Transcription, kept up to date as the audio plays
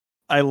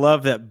I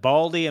love that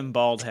Baldy and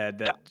Baldhead,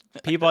 that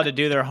people had to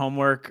do their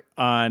homework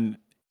on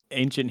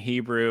ancient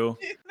Hebrew.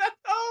 No,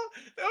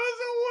 there was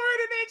a word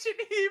in ancient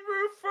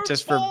Hebrew for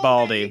just for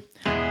Baldy.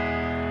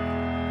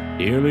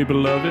 Dearly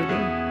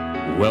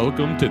beloved,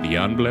 welcome to the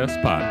Unblessed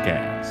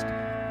Podcast,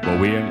 where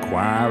we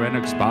inquire and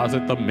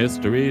exposit the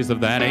mysteries of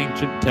that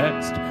ancient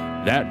text,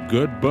 that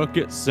good book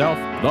itself,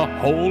 the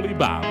Holy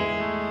Bible.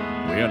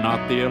 We are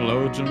not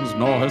theologians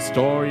nor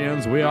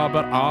historians. We are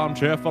but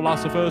armchair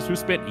philosophers who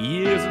spent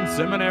years in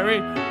seminary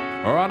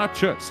or on a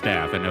church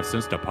staff and have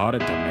since departed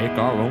to make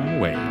our own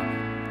way.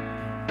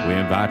 We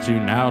invite you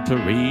now to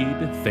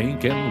read,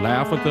 think, and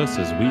laugh with us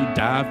as we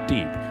dive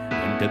deep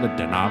into the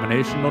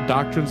denominational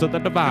doctrines of the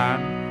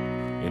divine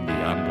in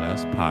the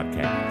Unblessed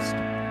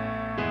Podcast.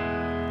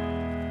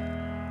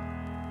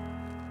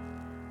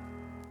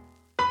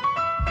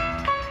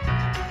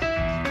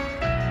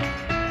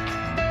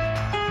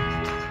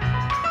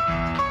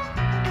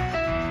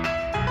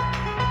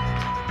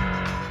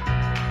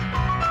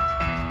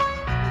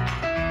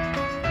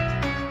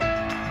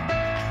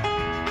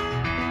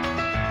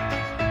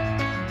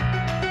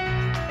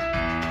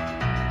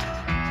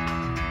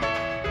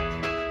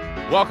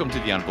 Welcome to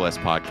the Unblessed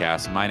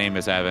Podcast. My name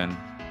is Evan.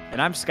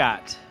 And I'm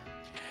Scott.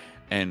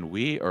 And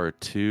we are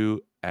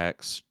two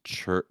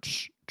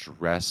ex-church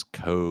dress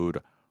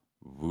code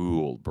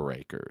rule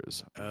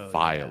breakers,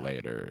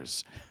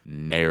 violators,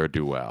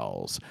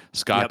 ne'er-do-wells.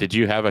 Scott, did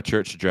you have a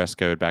church dress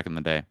code back in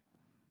the day?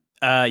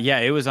 Yeah,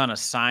 it was on a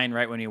sign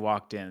right when you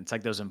walked in. It's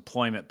like those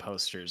employment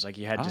posters. Like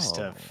you had just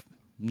to...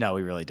 No,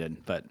 we really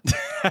didn't, but...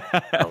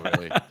 Oh,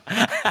 really?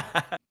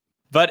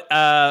 But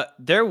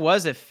there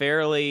was a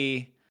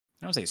fairly...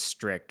 I don't say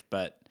strict,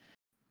 but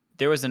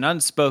there was an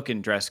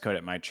unspoken dress code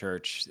at my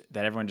church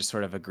that everyone just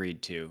sort of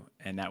agreed to.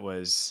 And that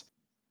was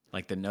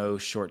like the no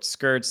short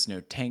skirts, no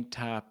tank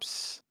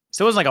tops.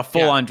 So it wasn't like a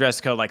full-on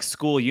dress code like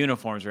school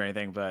uniforms or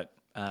anything, but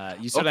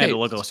you still had to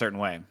look a certain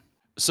way.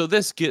 So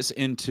this gets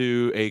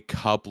into a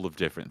couple of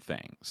different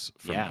things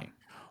for me.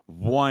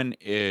 One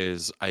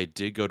is I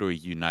did go to a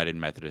United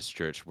Methodist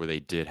church where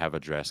they did have a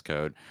dress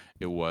code.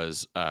 It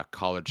was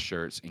collared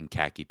shirts and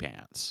khaki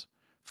pants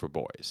for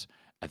boys.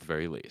 At the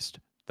very least,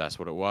 that's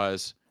what it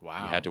was.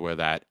 Wow. You had to wear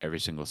that every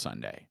single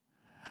Sunday.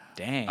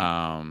 Dang.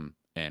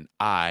 And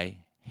I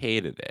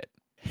hated it.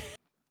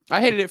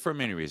 I hated it for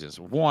many reasons.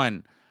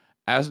 One,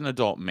 as an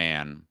adult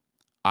man,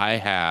 I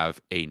have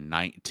a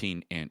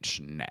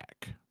 19-inch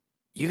neck.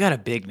 You got a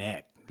big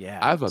neck. Yeah.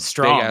 I have a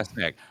big-ass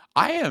neck.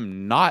 I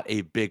am not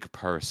a big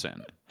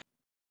person.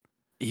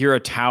 You're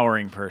a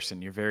towering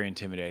person. You're very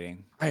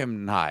intimidating. I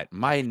am not.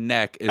 My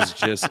neck is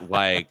just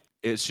like...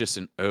 It's just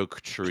an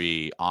oak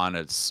tree on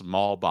a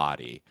small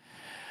body.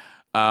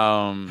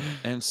 And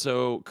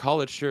so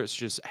collared shirts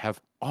just have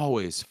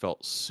always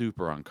felt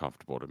super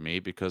uncomfortable to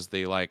me because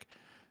they're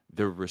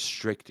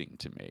restricting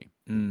to me.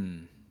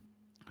 Mm.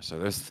 So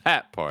there's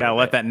that part. Gotta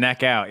let that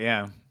neck out,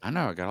 yeah. I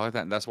know, I gotta let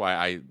that. And that's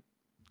why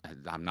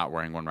I'm not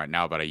wearing one right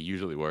now, but I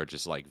usually wear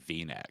just like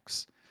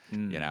V-necks.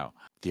 You know.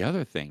 The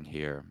other thing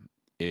here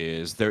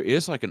is there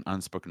is like an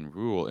unspoken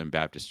rule in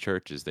Baptist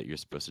churches that you're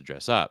supposed to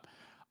dress up.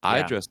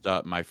 I dressed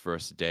up my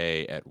first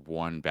day at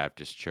one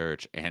Baptist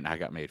church, and I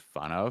got made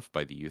fun of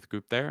by the youth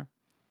group there.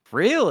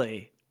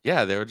 Really?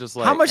 Yeah, they were just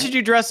like... How much did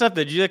you dress up?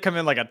 Did you come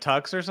in like a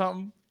tux or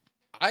something?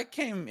 I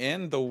came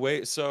in the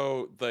way...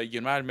 So the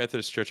United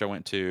Methodist church I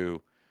went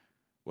to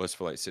was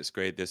for like 6th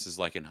grade. This is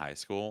like in high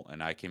school,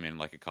 and I came in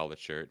like a collared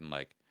shirt and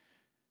like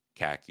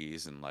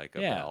khakis and like a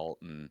belt,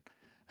 and...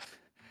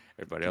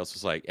 Everybody else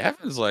was like,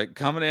 Evan's like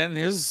coming in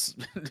his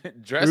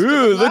dress.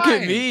 Ooh, look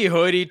at me,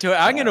 hoodie.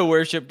 I'm going to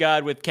worship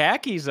God with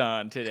khakis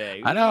on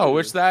today. Ooh. I know,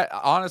 which that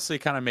honestly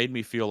kind of made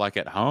me feel like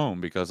at home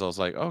because I was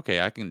like,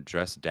 okay, I can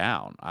dress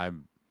down. I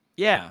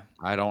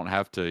don't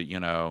have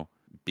to,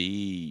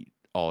 be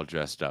all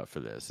dressed up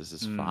for this. This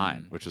is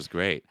fine, which is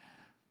great.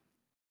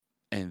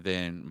 And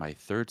then my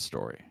third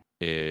story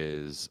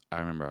is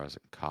I remember I was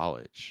in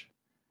college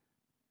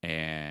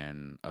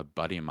and a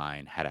buddy of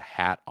mine had a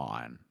hat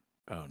on.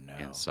 Oh, no.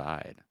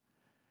 Inside.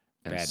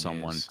 And Bad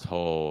someone news.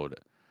 told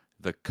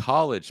the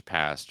college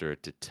pastor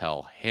to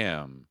tell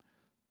him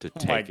to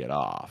take it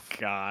off.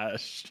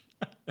 Gosh.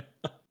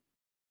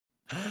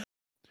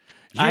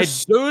 You're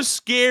so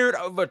scared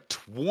of a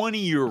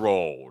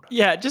 20-year-old.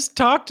 Yeah, just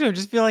talk to him.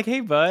 Just be like, hey,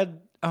 bud.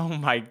 Oh,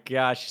 my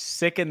gosh.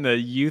 Sicken the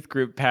youth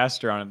group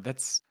pastor on him.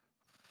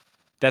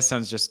 That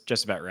sounds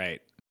just about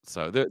right.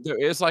 So there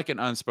is like an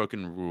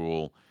unspoken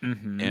rule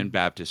in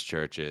Baptist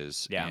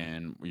churches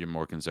and your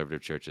more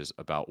conservative churches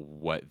about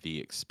what the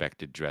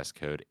expected dress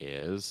code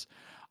is.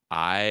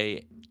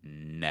 I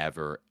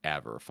never,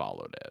 ever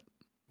followed it.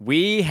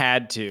 We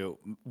had to.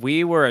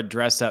 We were a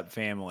dress-up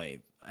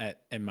family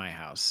in my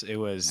house. It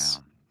was...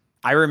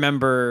 I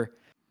remember...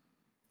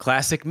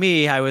 Classic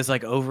me, I was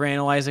like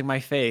overanalyzing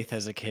my faith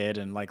as a kid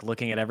and like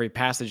looking at every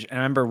passage. And I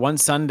remember one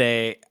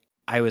Sunday,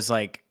 I was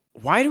like,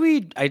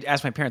 I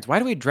asked my parents, why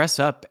do we dress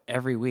up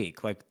every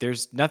week? Like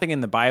there's nothing in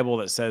the Bible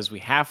that says we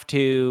have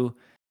to,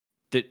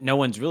 that no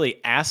one's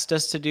really asked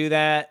us to do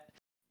that.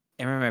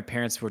 And I remember my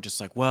parents were just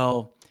like,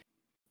 well,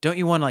 don't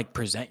you want to like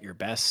present your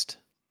best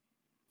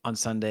on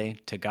Sunday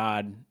to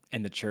God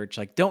and the church?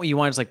 Like, don't you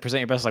want to just like present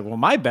your best? Like, well,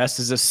 my best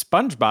is a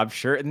SpongeBob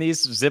shirt and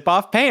these zip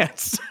off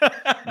pants.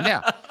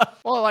 Yeah.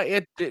 Well,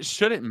 like it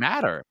shouldn't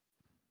matter.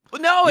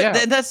 No,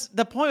 Yeah. that's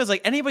the point. Was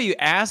like anybody you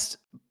asked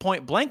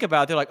point blank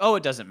about, they're like, oh,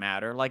 it doesn't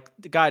matter. Like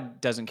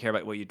God doesn't care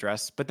about what you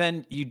dress. But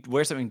then you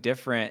wear something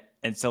different,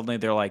 and suddenly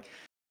they're like,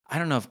 I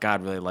don't know if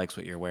God really likes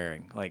what you're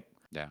wearing. Like,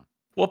 Yeah.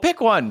 Well,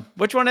 pick one.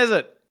 Which one is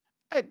it?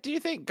 Do you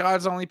think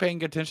God's only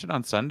paying attention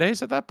on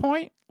Sundays at that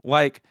point?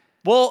 Like,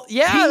 well,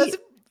 yeah,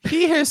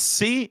 he has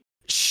seen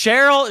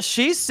Cheryl.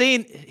 He's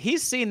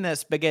seen the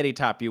spaghetti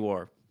top you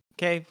wore.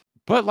 Okay.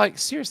 But like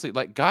seriously,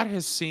 like God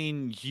has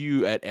seen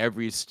you at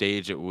every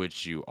stage at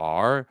which you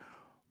are.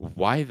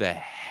 Why the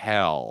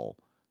hell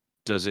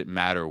does it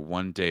matter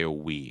one day a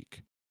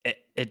week?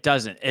 It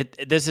doesn't.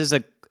 This is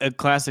a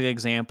classic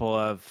example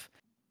of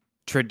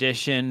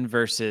tradition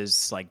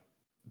versus like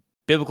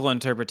biblical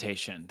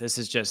interpretation. This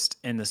is just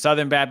in the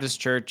Southern Baptist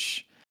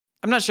Church.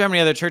 I'm not sure how many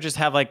other churches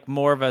have like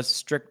more of a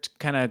strict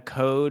kind of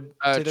code.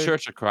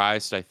 Church of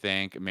Christ, I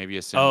think, maybe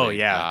Assembly. Oh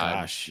yeah, of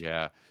God. gosh,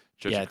 yeah.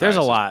 Church yeah. of There's a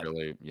Christ lot.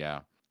 Really,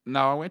 yeah.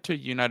 No, I went to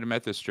United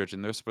Methodist Church,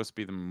 and they're supposed to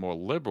be the more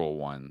liberal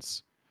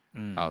ones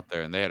out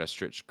there, and they had a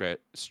strict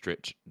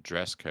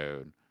dress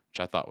code, which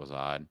I thought was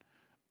odd.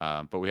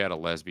 But we had a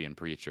lesbian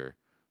preacher,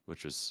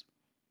 which was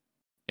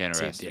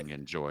interesting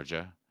in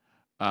Georgia.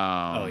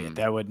 Oh yeah,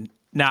 that would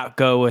not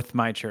go with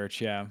my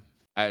church. Yeah,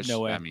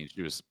 no way. I mean,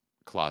 she was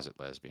closet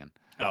lesbian.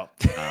 Oh,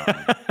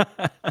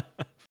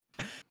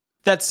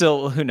 that's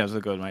still who knows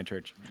what goes in my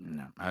church.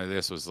 No,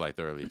 this was like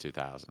the early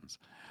 2000s,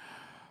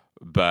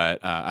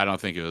 but I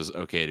don't think it was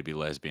okay to be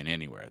lesbian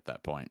anywhere at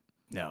that point.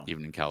 No,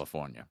 even in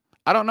California.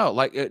 I don't know.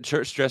 Like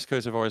church dress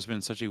codes have always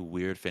been such a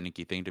weird,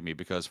 finicky thing to me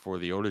because for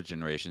the older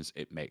generations,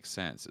 it makes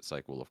sense. It's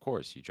like, well, of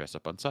course, you dress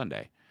up on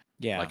Sunday.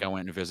 Yeah. Like I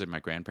went and visited my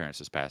grandparents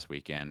this past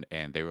weekend,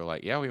 and they were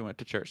like, "Yeah, we went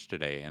to church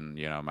today." And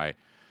my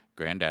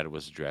granddad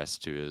was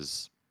dressed to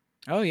his.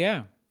 Oh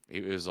yeah. He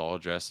was all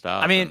dressed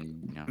up. I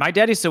mean, my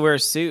dad used to wear a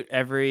suit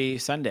every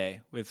Sunday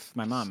with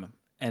my mom,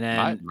 and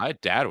then my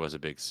dad was a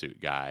big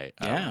suit guy.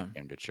 Yeah. When he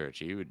came to church,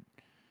 he would,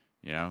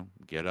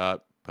 get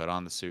up, put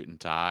on the suit and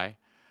tie.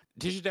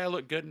 Did your dad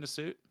look good in the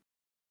suit?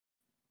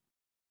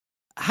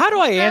 How do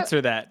I answer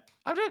that?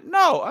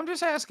 I'm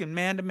just asking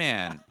man to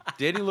man.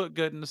 Did he look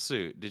good in the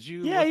suit? Did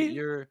you look at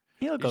your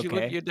you look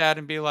at your dad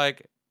and be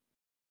like,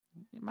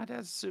 my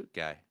dad's a suit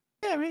guy?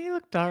 Yeah, I mean, he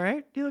looked all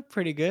right. He looked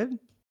pretty good.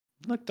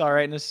 Looked all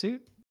right in a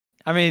suit.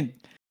 I mean,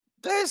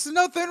 there's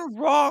nothing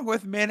wrong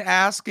with men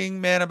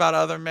asking men about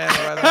other men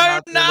whether or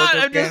not they look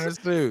okay in a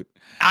suit.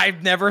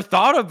 I've never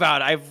thought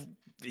about it.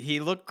 He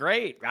looked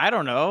great. I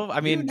don't know. I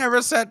mean, you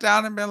never sat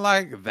down and been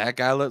like, that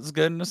guy looks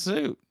good in a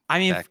suit. I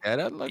mean, that guy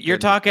doesn't look you're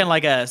talking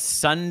like a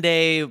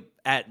Sunday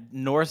at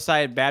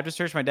Northside Baptist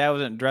Church. My dad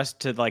wasn't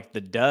dressed to like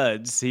the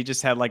duds. He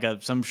just had like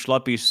some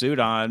schluppy suit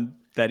on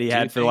that he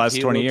had for the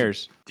last 20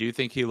 years. Do you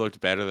think he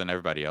looked better than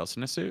everybody else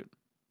in a suit?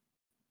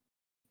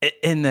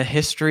 In the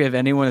history of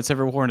anyone that's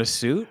ever worn a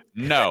suit?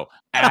 No.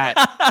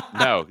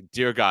 No,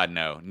 dear God,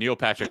 no. Neil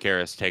Patrick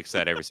Harris takes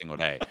that every single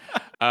day.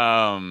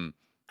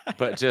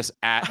 But just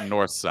at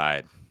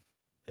Northside.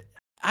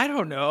 I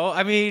don't know.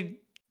 I mean,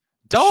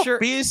 don't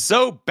be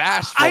so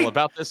bashful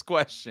about this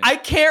question. I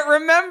can't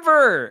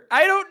remember.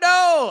 I don't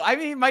know. I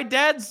mean, my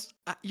dad's.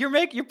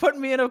 You're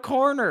putting me in a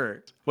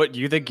corner. What,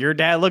 you think your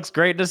dad looks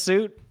great in a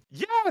suit?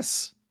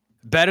 Yes.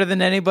 Better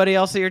than anybody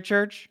else at your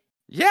church?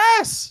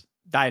 Yes.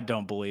 I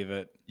don't believe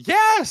it.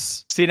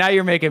 Yes. See, now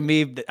you're making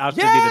me out to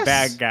be the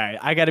bad guy.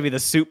 I got to be the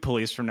suit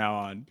police from now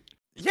on.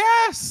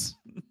 Yes.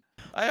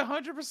 I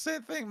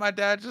 100% think my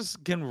dad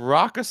just can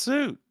rock a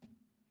suit.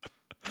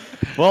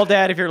 Well,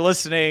 Dad, if you're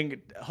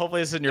listening,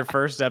 hopefully this is in your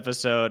first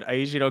episode. I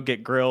usually don't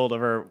get grilled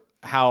over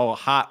how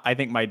hot I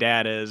think my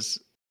dad is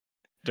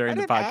during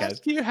the podcast. I didn't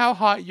ask you how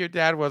hot your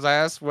dad was. I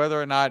asked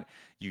whether or not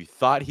you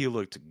thought he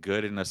looked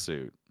good in a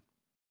suit.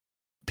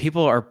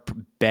 People are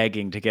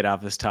begging to get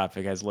off this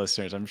topic as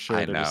listeners. I'm sure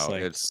they're just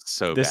like, it's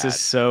so this is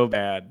so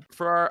bad.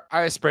 For our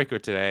icebreaker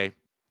today,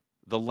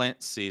 the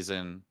Lent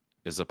season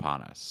is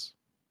upon us.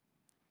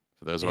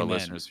 For those of our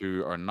listeners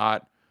who are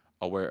not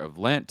aware of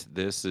Lent,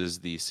 this is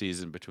the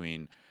season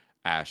between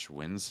Ash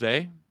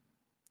Wednesday,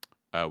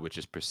 which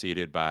is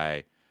preceded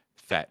by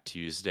Fat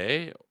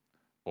Tuesday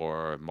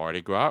or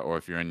Mardi Gras, or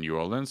if you're in New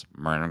Orleans,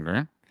 Mardi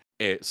Gras.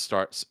 It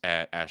starts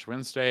at Ash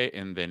Wednesday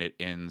and then it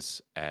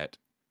ends at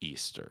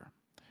Easter.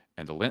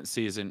 And the Lent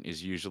season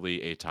is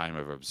usually a time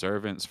of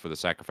observance for the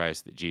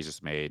sacrifice that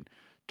Jesus made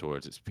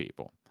towards his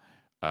people.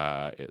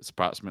 It's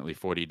approximately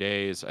 40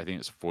 days. I think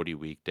it's 40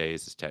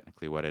 weekdays is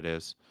technically what it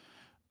is.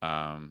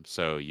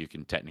 So you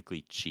can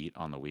technically cheat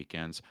on the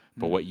weekends.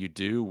 But what you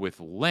do with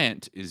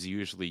Lent is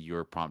usually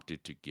you're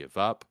prompted to give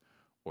up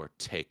or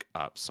take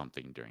up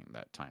something during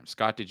that time.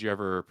 Scott, did you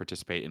ever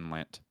participate in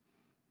Lent?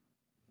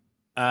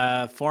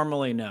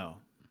 Formally, no.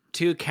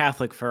 Too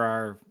Catholic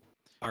for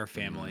our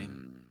family.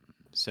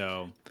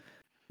 So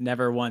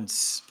never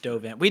once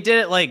dove in. We did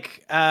it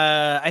like,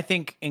 I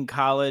think in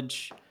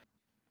college,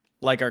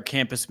 like our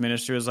campus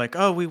minister was like,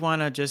 oh, we're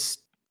going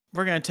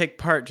to take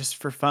part just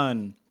for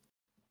fun.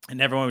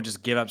 And everyone would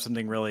just give up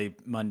something really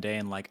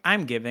mundane, like,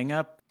 I'm giving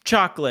up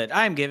chocolate.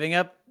 I'm giving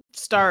up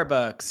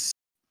Starbucks.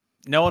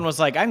 No one was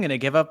like, I'm going to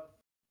give up,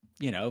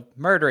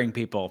 murdering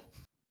people.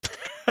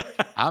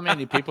 How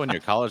many people in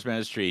your college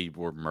ministry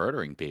were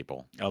murdering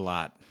people? A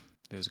lot.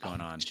 It was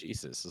going on.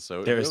 Jesus.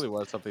 So it really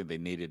was something they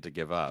needed to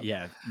give up.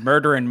 Yeah.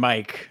 Murdering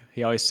Mike.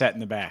 He always sat in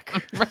the back.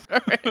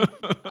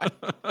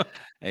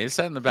 He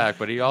sat in the back,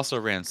 but he also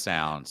ran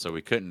sound, so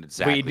we couldn't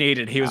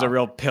exactly. He was a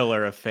real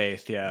pillar of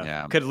faith. Yeah.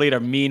 Yeah. Could lead a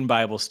mean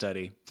Bible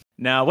study.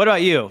 Now, what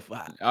about you?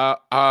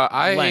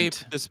 I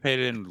Lent.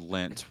 participated in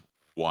Lent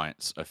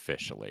once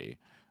officially.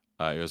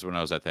 It was when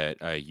I was at that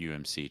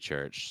UMC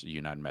church,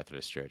 United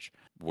Methodist Church,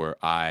 where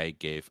I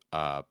gave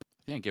up.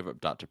 I think I gave up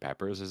Dr.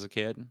 Peppers as a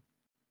kid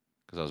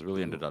because I was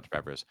really into Dr.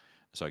 Peppers.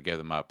 So I gave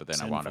them up, but then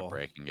I wound up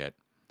breaking it.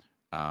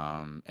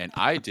 And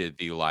I did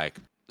the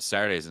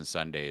Saturdays and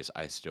Sundays.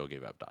 I still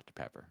gave up Dr.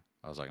 Pepper.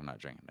 I was like, I'm not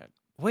drinking it.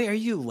 Wait, are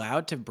you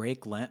allowed to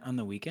break Lent on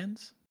the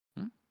weekends?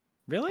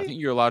 Really? I think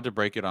you're allowed to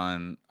break it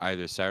on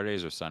either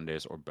Saturdays or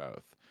Sundays or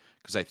both.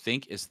 Because I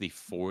think it's the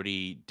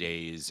 40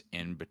 days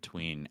in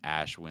between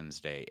Ash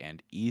Wednesday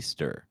and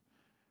Easter.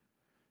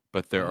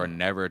 But there are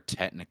never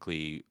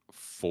technically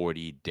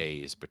 40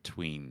 days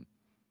between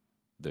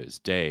those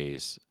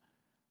days.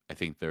 I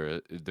think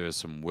there's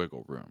some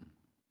wiggle room.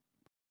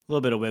 A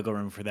little bit of wiggle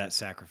room for that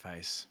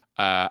sacrifice.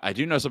 I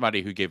do know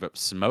somebody who gave up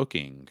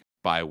smoking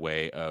by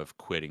way of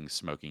quitting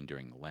smoking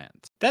during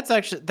Lent. That's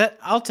actually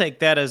I'll take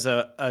that as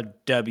a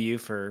W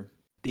for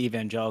the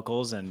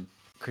evangelicals and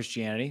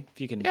Christianity.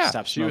 If you can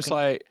stop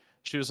smoking.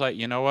 She was like,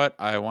 you know what?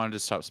 I wanted to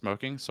stop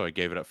smoking, so I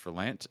gave it up for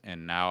Lent,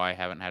 and now I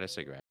haven't had a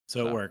cigarette.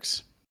 So it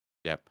works.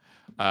 Yep.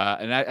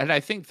 And I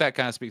think that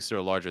kind of speaks to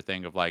a larger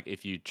thing of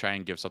if you try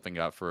and give something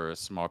up for a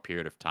small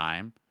period of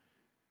time,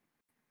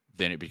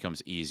 then it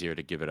becomes easier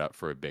to give it up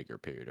for a bigger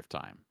period of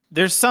time.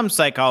 There's some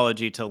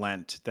psychology to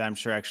Lent that I'm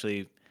sure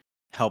actually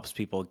helps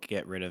people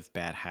get rid of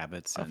bad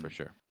habits. For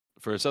sure.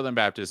 For Southern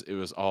Baptists, it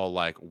was all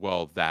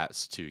well,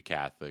 that's too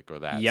Catholic or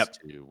that's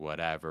too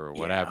whatever or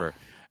whatever.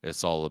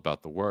 It's all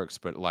about the works.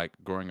 But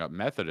growing up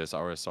Methodist, I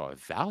always saw a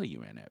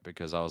value in it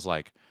because I was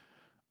like,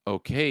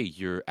 okay,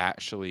 you're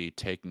actually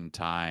taking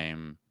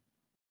time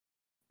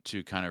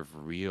to kind of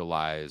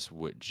realize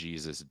what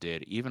Jesus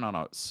did, even on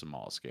a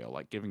small scale,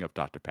 like giving up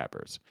Dr.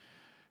 Peppers.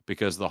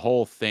 Because the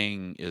whole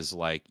thing is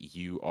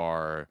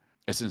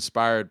it's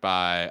inspired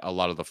by a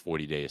lot of the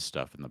 40 days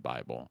stuff in the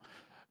Bible.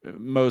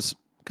 Most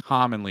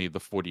commonly, the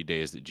 40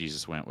 days that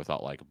Jesus went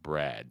without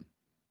bread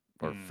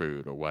or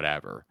food or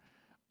whatever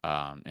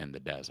in the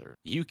desert.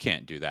 You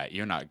can't do that.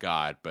 You're not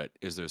God, but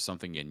is there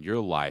something in your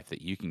life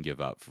that you can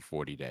give up for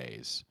 40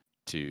 days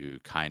to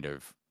kind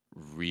of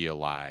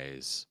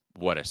realize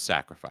what a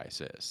sacrifice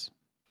is?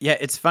 Yeah,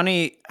 it's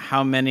funny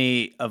how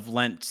many of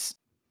Lent's,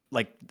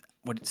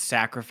 what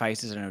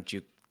sacrifices, I don't know what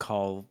you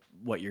call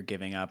what you're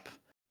giving up,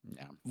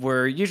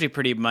 were usually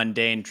pretty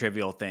mundane,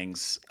 trivial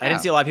things. I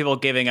didn't see a lot of people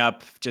giving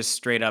up just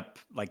straight up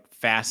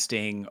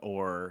fasting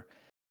or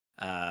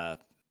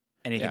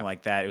anything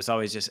like that. It was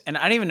always just, and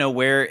I don't even know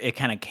where it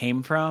kind of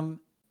came from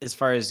as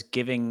far as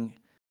giving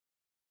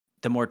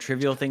the more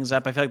trivial things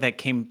up. I feel like that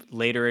came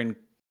later in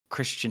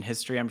Christian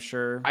history, I'm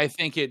sure. I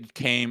think it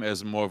came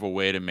as more of a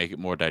way to make it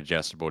more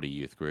digestible to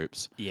youth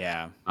groups.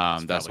 Yeah.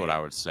 That's what I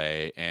would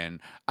say. And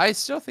I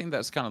still think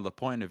that's kind of the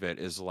point of it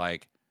is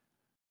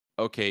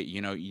okay,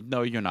 you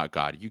know you're not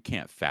God. You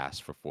can't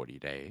fast for 40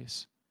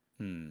 days.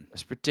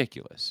 That's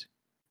ridiculous.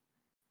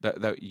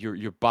 That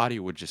your body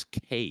would just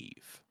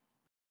cave.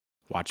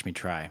 Watch me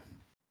try.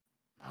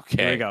 Okay.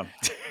 There you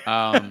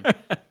go.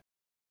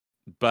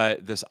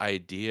 But this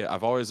idea,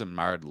 I've always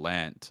admired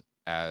Lent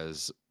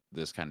as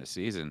this kind of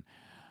season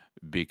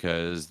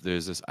because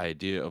there's this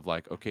idea of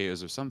okay, is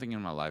there something in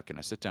my life? Can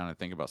I sit down and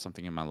think about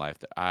something in my life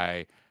that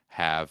I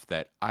have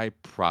that I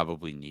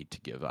probably need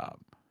to give up?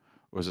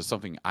 Or is it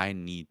something I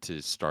need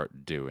to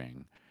start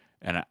doing?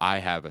 And I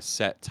have a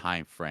set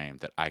time frame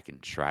that I can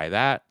try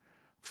that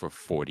for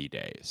 40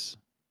 days.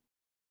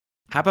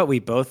 How about we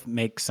both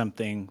name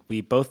something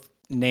we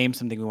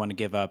want to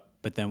give up,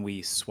 but then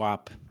we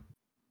swap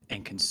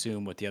and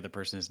consume what the other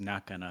person is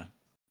not going to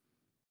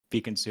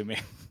be consuming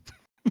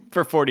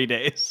for 40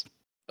 days.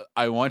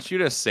 I want you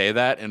to say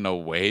that in a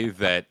way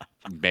that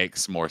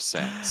makes more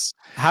sense.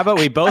 How about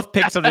we both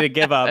pick something to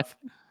give up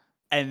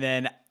and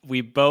then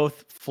we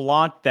both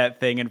flaunt that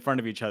thing in front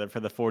of each other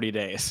for the 40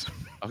 days?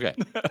 Okay.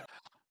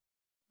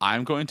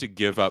 I'm going to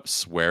give up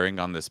swearing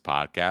on this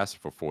podcast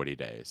for 40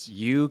 days.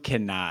 You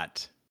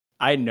cannot.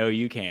 I know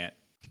you can't.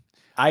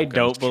 I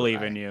don't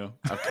believe in you.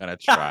 I'm going to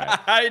try.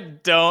 I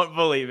don't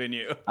believe in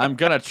you. I'm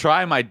going to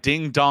try my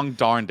ding-dong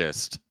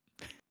darndest.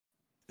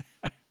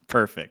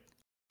 Perfect.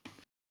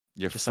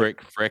 You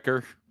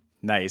fricker.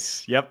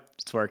 Nice. Yep,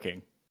 it's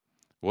working.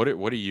 What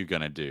are you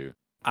going to do?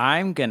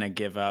 I'm going to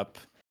give up.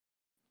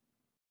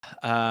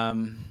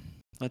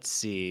 Let's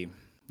see.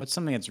 What's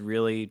something that's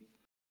really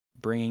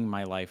bringing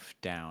my life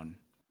down?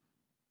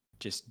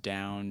 Just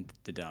down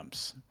the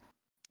dumps.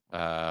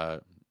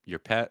 Your your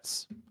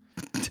pets.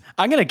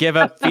 I'm going to give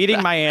up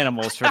feeding my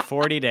animals for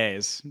 40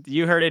 days.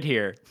 You heard it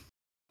here.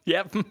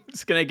 Yep. I'm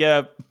just going to give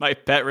up my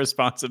pet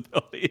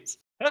responsibilities.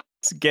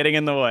 It's getting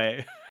in the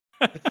way.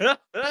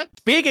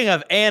 Speaking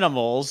of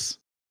animals.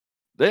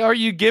 Are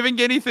you giving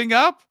anything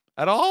up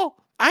at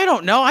all? I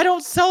don't know. I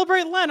don't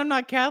celebrate Lent. I'm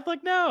not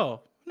Catholic.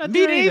 No. I'm not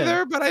Me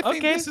neither, but I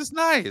think this is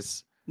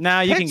nice.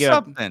 Now you Pick can give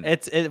something.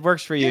 It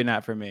works for you,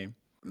 not for me.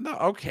 No,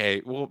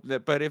 okay. Well,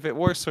 but if it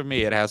works for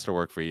me, it has to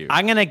work for you.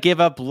 I'm going to give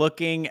up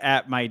looking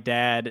at my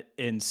dad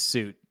in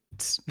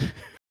suits.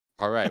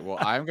 All right. Well,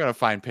 I'm going to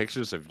find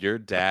pictures of your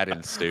dad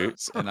in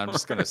suits, and I'm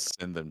just going to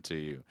send them to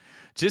you.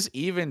 Just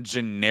even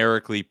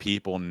generically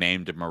people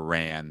named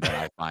Moran that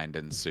I find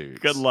in suits.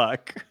 Good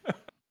luck.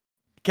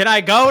 Can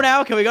I go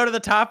now? Can we go to the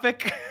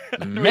topic?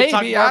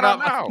 Maybe. I don't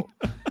know.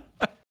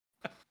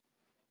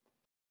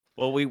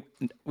 Well, we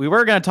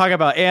were going to talk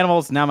about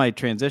animals. Now my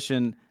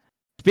transition.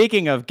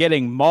 Speaking of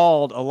getting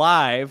mauled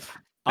alive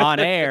on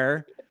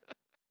air,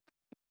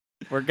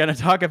 we're going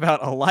to talk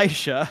about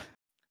Elisha.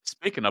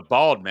 Speaking of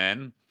bald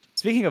men.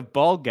 Speaking of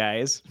bald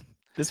guys,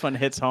 this one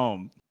hits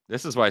home.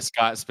 This is why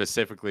Scott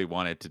specifically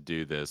wanted to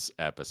do this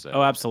episode.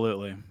 Oh,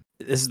 absolutely.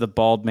 This is the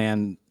bald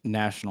man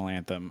national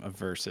anthem of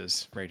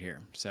verses right here.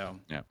 So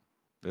yeah,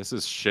 this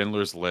is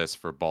Schindler's List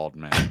for bald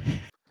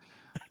men.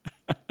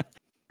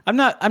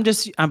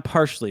 I'm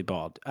partially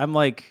bald. I'm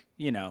like,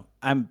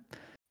 I'm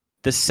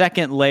the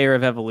second layer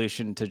of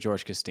evolution to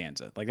George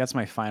Costanza. Like that's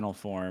my final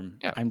form.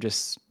 Yeah. I'm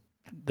just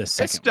the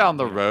second. It's down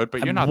the road,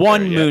 but you're not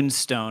one there yet.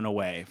 moonstone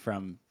away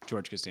from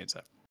George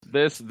Costanza.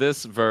 This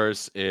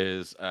verse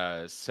is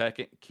 2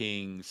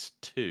 Kings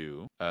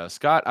 2.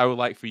 Scott, I would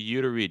like for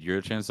you to read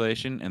your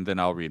translation, and then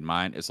I'll read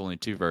mine. It's only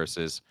 2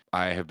 verses.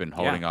 I have been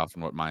holding off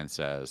on what mine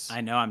says.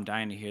 I know. I'm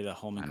dying to hear the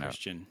Holman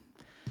Christian.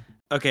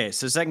 Okay,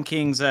 so 2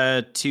 Kings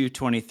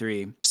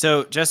 2:23.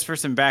 So just for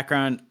some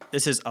background,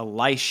 this is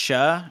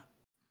Elisha,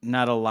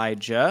 not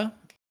Elijah.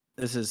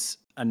 This is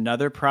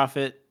another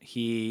prophet.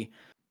 He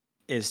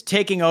is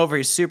taking over.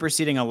 He's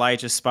superseding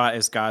Elijah's spot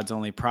as God's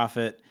only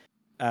prophet.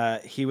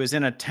 He was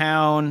in a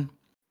town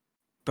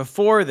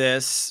before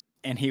this,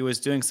 and he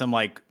was doing some,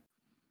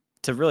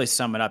 to really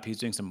sum it up, he was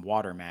doing some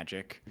water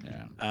magic.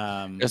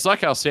 Yeah. It's like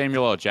how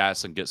Samuel L.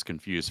 Jackson gets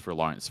confused for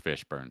Lawrence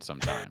Fishburne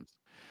sometimes.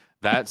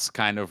 That's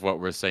kind of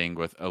what we're saying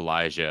with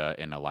Elijah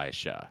and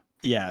Elisha.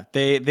 Yeah,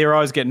 they were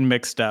always getting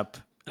mixed up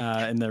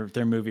in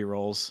their movie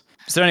roles.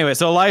 So anyway,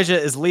 so Elijah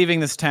is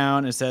leaving this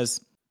town. It says,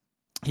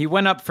 he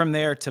went up from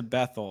there to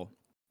Bethel.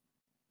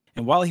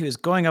 And while he was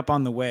going up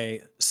on the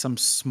way, some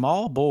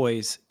small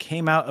boys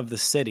came out of the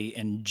city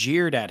and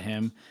jeered at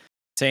him,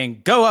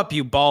 saying, "Go up,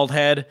 you bald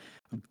head!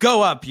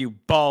 Go up, you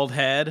bald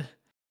head!"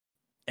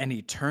 And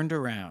he turned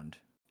around,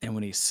 and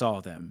when he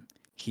saw them,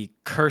 he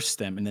cursed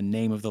them in the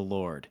name of the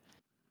Lord.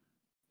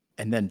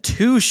 And then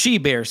 2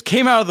 she-bears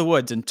came out of the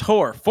woods and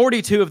tore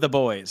 42 of the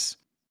boys.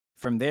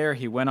 From there,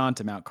 he went on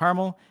to Mount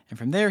Carmel, and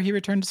from there, he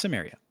returned to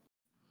Samaria.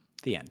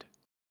 The end.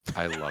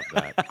 I love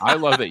that. I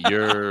love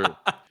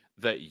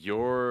that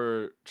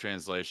your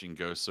translation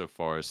goes so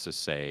far as to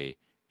say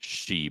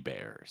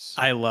she-bears.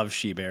 I love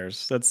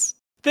she-bears.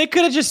 They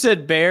could have just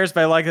said bears,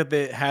 but I like that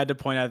they had to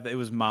point out that it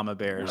was mama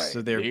bears. Right.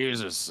 So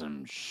these are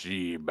some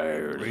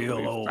she-bears real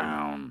we old.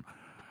 Found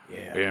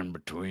in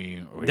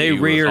between. They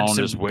reared on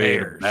some his way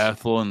bears. to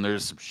Bethel, and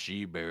there's some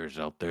she-bears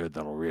out there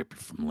that'll rip you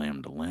from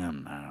limb to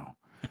limb now.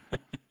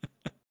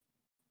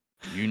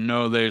 You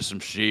know there's some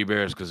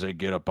she-bears because they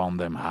get up on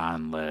them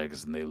hind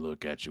legs and they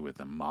look at you with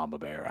them mama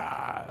bear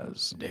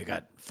eyes. They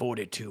got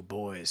 42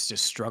 boys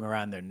just strung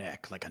around their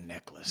neck like a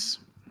necklace.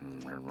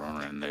 And they're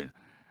running,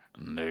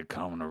 and they're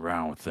coming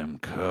around with them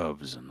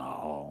cubs and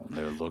all, and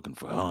they're looking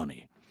for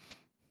honey.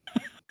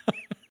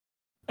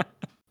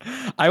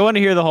 I want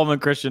to hear the Holman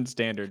Christian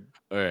Standard.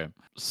 Okay.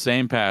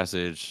 Same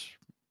passage,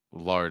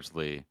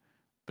 largely,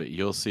 but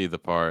you'll see the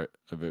part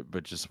of it,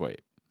 but just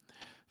wait.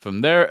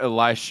 From there,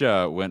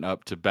 Elisha went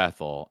up to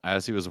Bethel.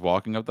 As he was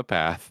walking up the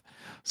path,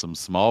 some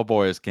small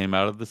boys came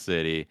out of the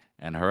city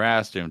and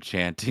harassed him,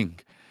 chanting,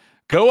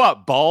 "Go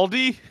up,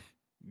 Baldy!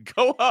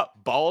 Go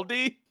up,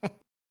 Baldy!"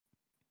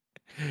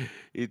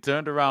 He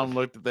turned around and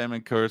looked at them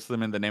and cursed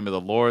them in the name of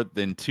the Lord.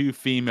 Then 2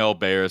 female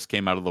bears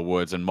came out of the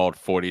woods and mauled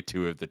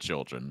 42 of the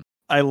children.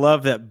 I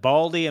love that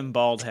Baldy and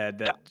Baldhead,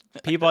 that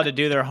people had to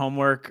do their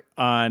homework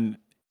on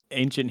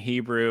ancient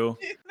Hebrew.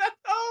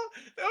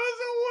 There was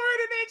a word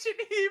in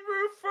ancient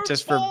Hebrew for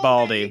just Baldy. For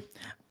Baldy.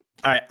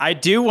 All right, I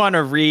do want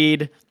to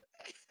read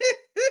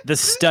the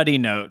study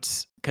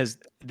notes because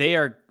they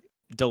are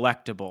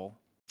delectable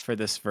for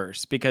this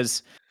verse.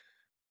 Because,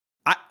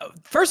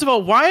 first of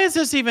all, why is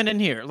this even in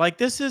here?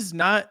 Like, it's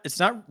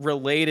not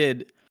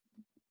related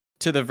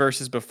to the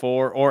verses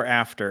before or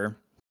after.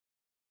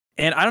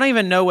 And I don't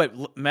even know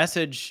what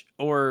message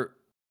or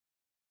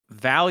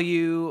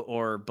value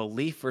or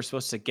belief we're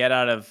supposed to get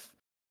out of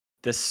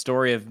this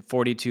story of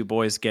 42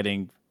 boys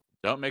getting...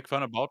 Don't make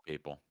fun of bald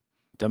people.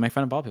 Don't make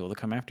fun of bald people. They'll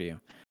come after you.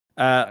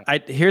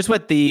 Here's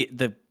what the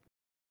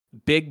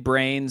big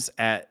brains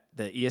at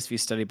the ESV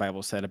Study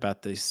Bible said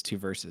about these 2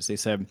 verses. They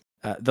said,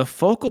 The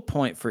focal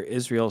point for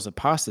Israel's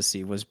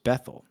apostasy was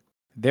Bethel.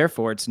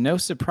 Therefore, it's no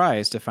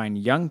surprise to find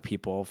young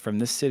people from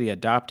this city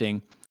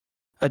adopting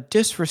a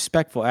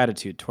disrespectful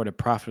attitude toward a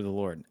prophet of the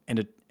Lord.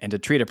 And to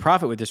treat a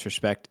prophet with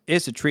disrespect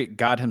is to treat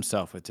God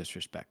himself with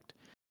disrespect.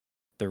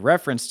 The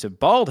reference to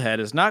bald head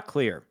is not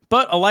clear,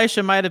 but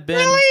Elisha might have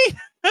been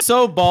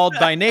so bald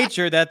by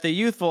nature that the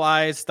youthful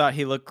eyes thought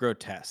he looked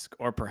grotesque,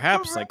 or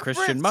perhaps like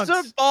Christian monks.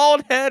 The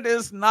bald head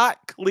is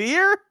not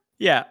clear?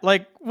 Yeah,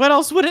 like what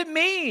else would it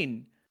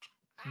mean?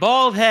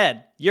 Bald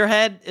head. Your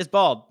head is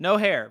bald. No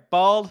hair.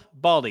 Bald,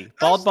 baldy.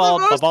 Bald,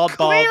 bald, That's the most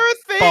clear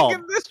thing bald.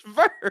 in this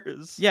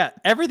verse. Yeah,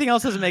 everything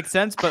else doesn't make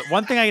sense, but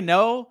one thing I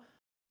know,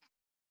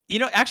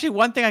 actually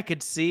one thing I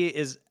could see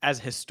is as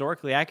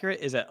historically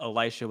accurate is that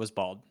Elisha was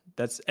bald.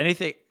 That's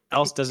anything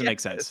else doesn't make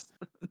sense.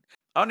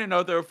 I don't even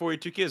know if there were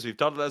 42 kids. We've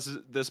talked about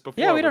this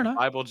before. Yeah, we don't know.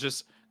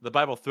 The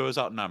Bible throws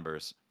out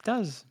numbers. It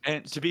does.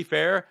 And to be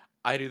fair,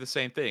 I do the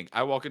same thing.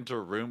 I walk into a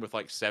room with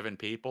like 7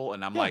 people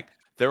and I'm like,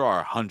 there are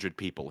 100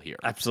 people here.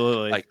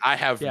 Absolutely. Like I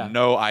have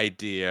no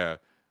idea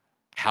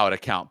how to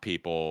count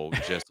people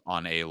just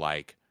on a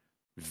like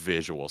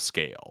visual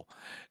scale.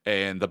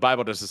 And the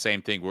Bible does the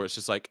same thing where it's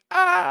just like,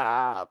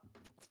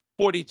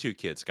 42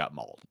 kids got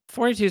mauled.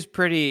 42 is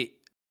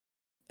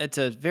it's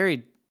a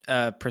very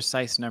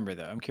precise number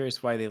though. I'm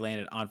curious why they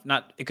landed on,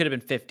 it could have been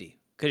 50.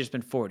 Could have just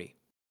been 40,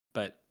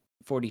 but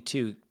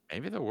 42.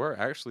 Maybe there were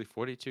actually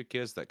 42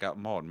 kids that got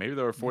mauled. Maybe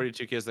there were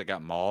 42 kids that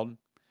got mauled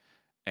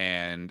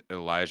and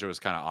Elijah was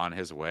kind of on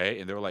his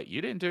way and they were like,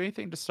 you didn't do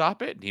anything to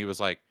stop it? And he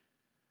was like,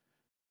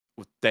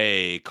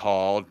 they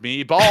called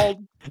me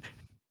bald.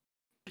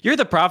 You're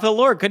the prophet of the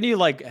Lord. Couldn't you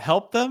like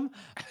help them?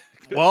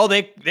 Well,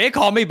 they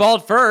called me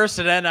bald first,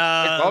 and then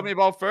they called me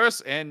bald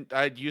first, and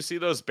you see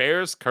those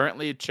bears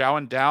currently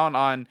chowing down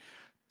on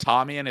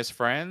Tommy and his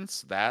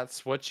friends.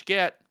 That's what you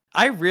get.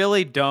 I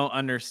really don't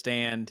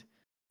understand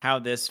how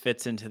this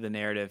fits into the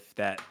narrative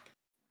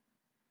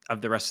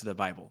of the rest of the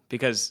Bible,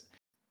 because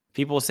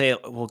people say,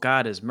 well,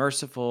 God is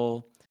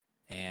merciful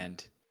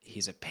and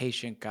he's a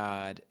patient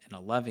God and a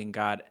loving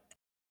God.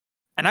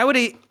 And I would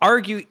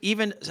argue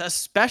even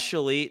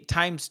especially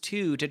times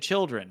 2 to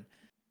children.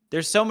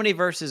 There's so many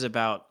verses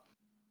about,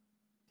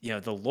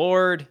 the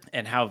Lord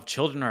and how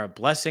children are a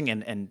blessing.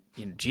 And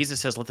Jesus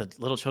says, let the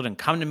little children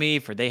come to me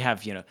for they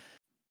have,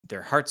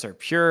 their hearts are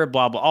pure,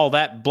 blah, blah, all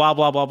that, blah,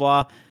 blah, blah,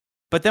 blah.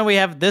 But then we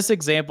have this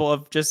example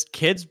of just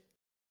kids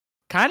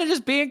kind of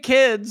just being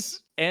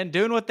kids and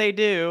doing what they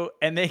do.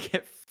 And they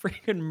get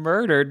freaking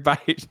murdered by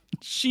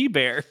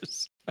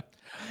she-bears.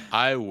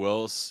 I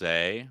will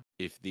say,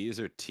 if these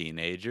are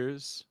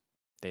teenagers,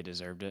 they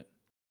deserved it.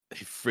 They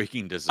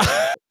freaking deserve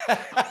it.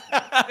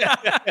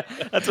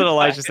 That's what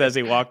Elijah says.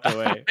 He walked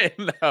away.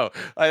 No,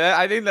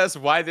 I think that's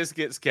why this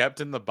gets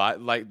kept in the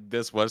Bible. Like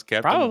this was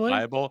kept in the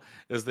Bible,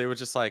 is they were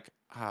just like,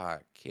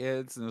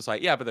 kids, and it was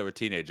like, yeah, but they were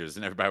teenagers,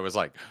 and everybody was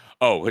like,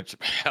 oh,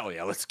 hell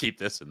yeah, let's keep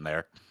this in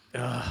there.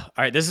 All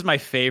right, this is my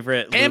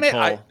favorite Damn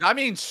loophole. It, I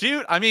mean,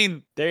 shoot, I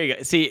mean, there you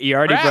go. See, you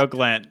already broke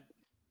Lent.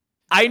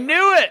 I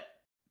knew it.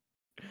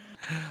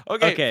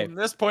 Okay. From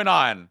this point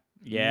on,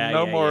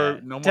 no more.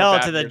 Tell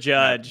it to the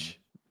judge.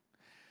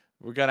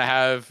 We're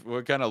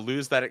gonna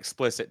lose that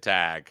explicit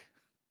tag.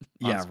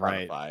 Yeah,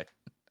 right.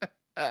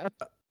 All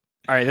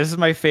right, this is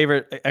my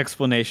favorite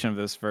explanation of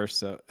this verse.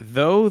 So,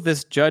 though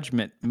this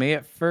judgment may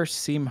at first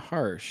seem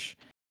harsh,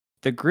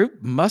 the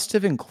group must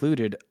have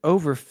included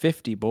over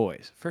 50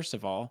 boys. First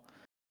of all,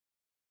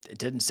 it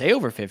didn't say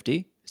over 50;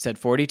 it said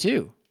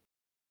 42.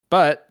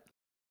 But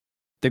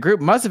the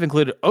group must have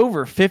included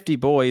over 50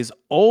 boys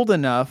old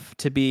enough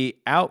to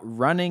be out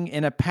running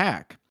in a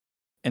pack.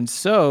 And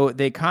so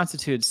they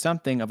constituted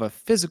something of a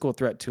physical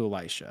threat to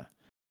Elisha.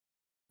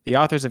 The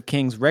authors of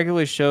Kings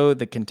regularly show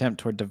the contempt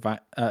toward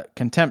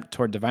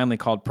divinely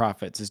called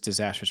prophets is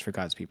disastrous for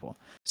God's people.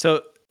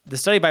 So the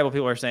study Bible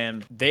people are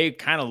saying they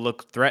kind of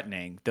look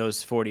threatening,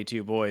 those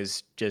 42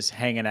 boys just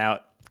hanging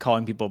out,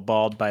 calling people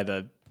bald by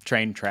the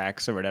train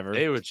tracks or whatever.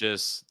 They would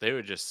just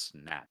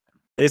snap.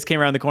 They just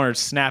came around the corner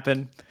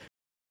snapping.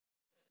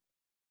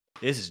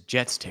 This is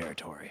Jet's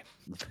territory.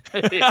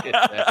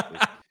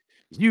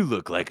 You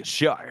look like a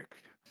shark.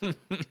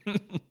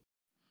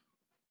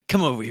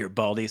 Come over here,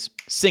 Baldies.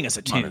 Sing us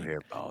a tune. Come over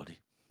here, Baldy.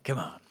 Come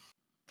on.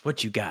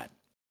 What you got?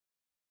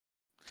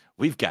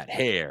 We've got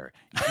hair.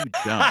 You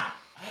don't.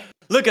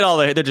 Look at all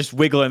they're just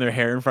wiggling their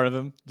hair in front of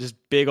them. Just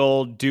big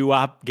old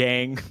doo-wop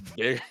gang.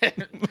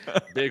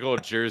 Big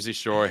old Jersey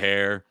Shore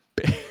hair.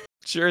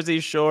 Jersey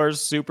Shore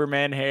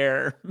Superman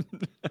hair.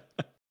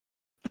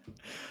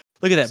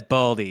 Look at that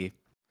Baldy.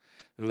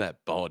 Look at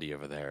that Baldy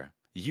over there.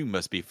 You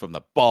must be from the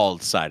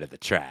bald side of the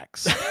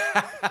tracks.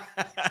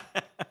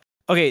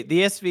 Okay,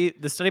 the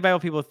study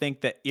Bible people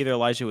think that either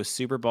Elijah was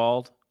super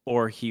bald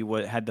or he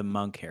had the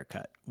monk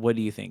haircut. What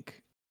do you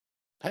think?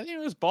 I think it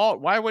was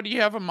bald. Why would you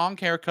have a monk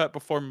haircut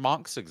before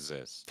monks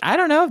exist? I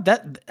don't know.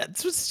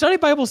 That's what study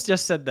Bibles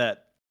just said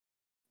that.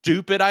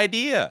 Stupid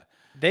idea.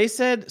 They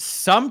said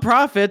some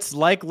prophets,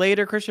 like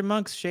later Christian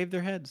monks, shaved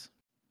their heads.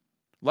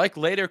 Like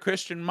later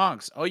Christian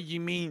monks. Oh, you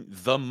mean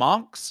the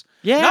monks?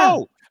 Yeah.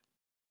 No.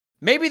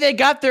 Maybe they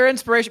got their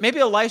inspiration. Maybe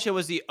Elisha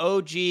was the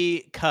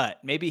OG cut.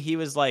 Maybe he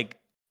was like,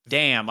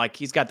 damn, like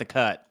he's got the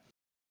cut.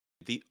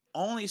 The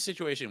only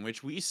situation in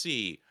which we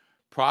see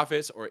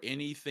prophets or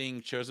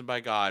anything chosen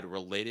by God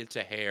related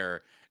to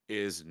hair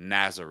is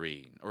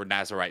Nazarene or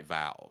Nazarite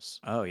vows.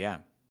 Oh, yeah.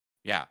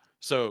 Yeah.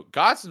 So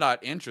God's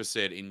not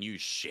interested in you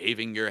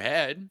shaving your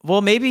head.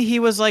 Well, maybe he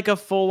was like a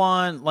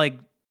full-on, like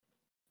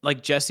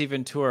Jesse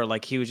Ventura.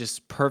 Like he was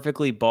just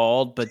perfectly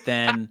bald, but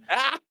then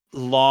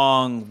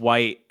long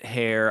white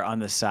hair on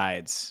the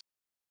sides.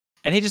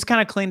 And he just kind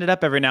of cleaned it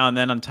up every now and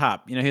then on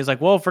top. You know, he was like,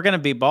 well, if we're going to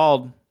be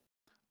bald.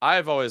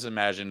 I've always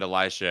imagined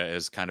Elisha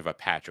as kind of a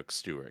Patrick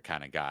Stewart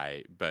kind of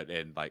guy, but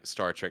in like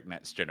Star Trek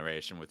Next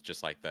Generation with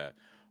just like the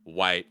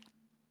white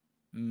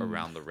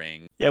around the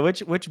ring. Yeah,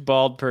 which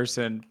bald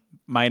person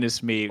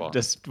minus me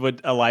just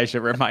would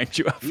Elisha remind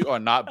you of? You are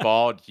not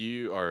bald.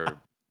 You are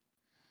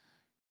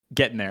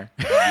getting there.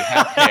 You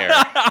have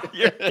hair.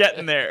 You're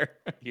getting there.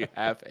 You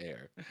have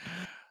hair.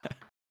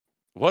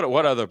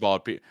 What other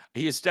bald people?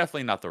 He is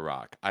definitely not The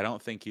Rock. I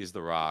don't think he's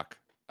The Rock.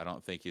 I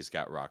don't think he's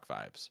got Rock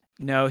vibes.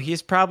 No,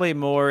 he's probably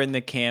more in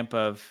the camp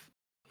of,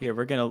 here,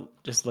 we're going to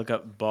just look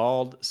up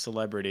bald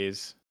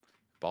celebrities.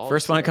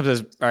 First one that comes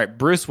is, all right,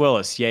 Bruce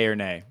Willis, yay or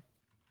nay?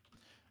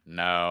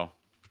 No.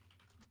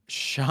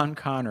 Sean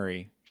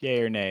Connery,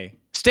 yay or nay?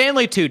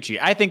 Stanley Tucci.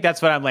 I think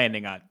that's what I'm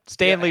landing on.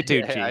 Stanley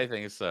Tucci. Yeah, I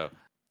think so.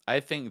 I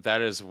think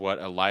that is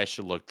what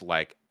Elisha looked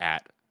like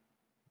at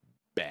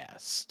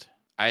best.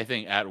 I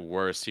think at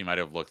worst, he might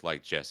have looked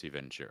like Jesse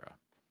Ventura.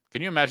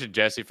 Can you imagine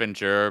Jesse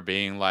Ventura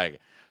being like,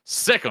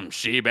 sick 'em,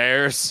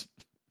 she-bears?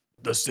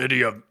 The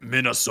city of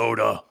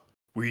Minnesota,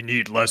 we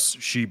need less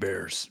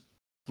she-bears,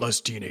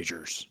 less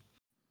teenagers.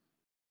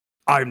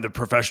 I'm the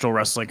professional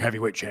wrestling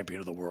heavyweight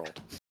champion of the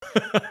world.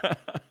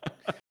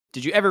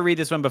 Did you ever read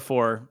this one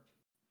before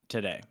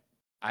today?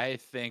 I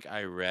think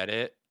I read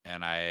it,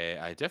 and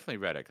I definitely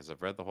read it because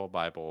I've read the whole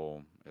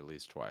Bible at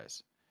least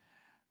twice.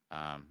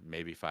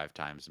 Maybe 5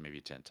 times, maybe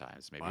 10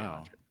 times, maybe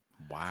 100.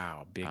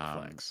 Wow, big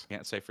flex.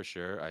 Can't say for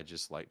sure. I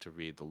just like to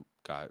read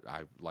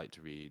I like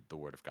to read the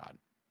Word of God.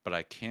 But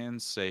I can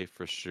say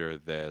for sure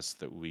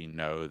that we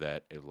know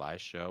that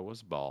Elisha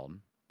was bald.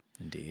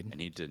 Indeed. And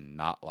he did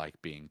not like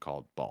being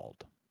called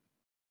bald.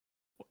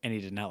 And he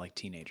did not like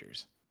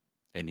teenagers.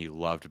 And he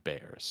loved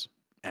bears.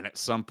 And at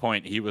some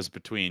point, he was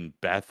between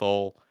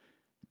Bethel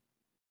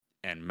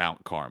and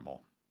Mount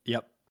Carmel.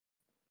 Yep.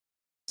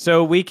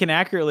 So we can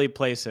accurately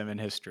place him in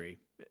history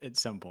at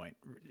some point,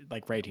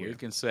 like right here. We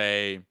can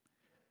say,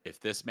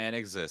 if this man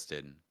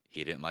existed,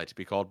 he didn't like to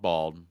be called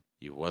bald.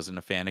 He wasn't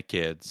a fan of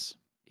kids.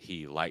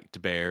 He liked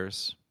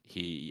bears.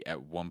 He,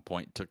 at one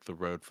point, took the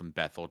road from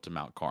Bethel to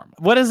Mount Carmel.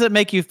 What does it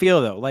make you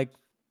feel, though? Like,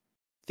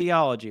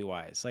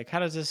 theology-wise? Like, how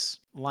does this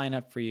line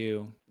up for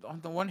you? On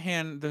the one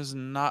hand, there's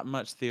not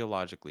much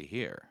theologically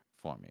here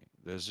for me.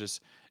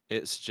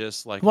 It's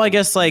just like... Well, I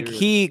guess, like,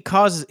 he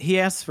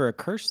asks for a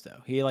curse,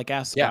 though. He, like,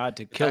 asks God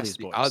to kill these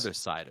boys. That's the other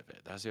side of it.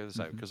 That's the other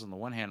side. Because on the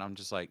one hand, I'm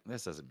just like,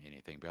 this doesn't mean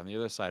anything. But on the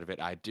other side of it,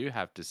 I do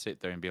have to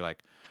sit there and be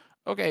like,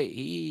 okay,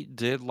 he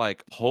did,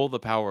 like, hold the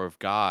power of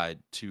God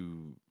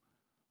to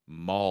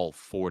maul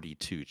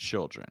 42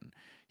 children.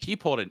 He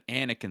pulled an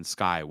Anakin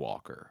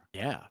Skywalker.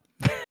 Yeah.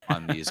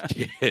 On these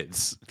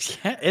kids.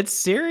 Yeah, it's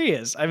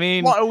serious. I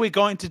mean, what are we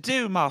going to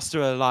do,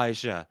 Master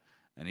Elijah?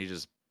 And he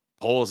just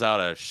pulls out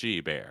a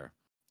she-bear.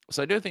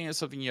 So I do think it's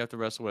something you have to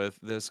wrestle with.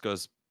 This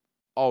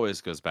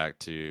always goes back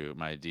to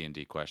my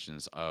D&D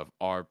questions of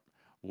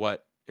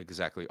what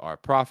exactly are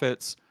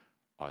prophets?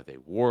 Are they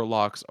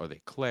warlocks? Are they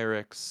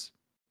clerics?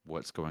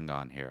 What's going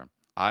on here?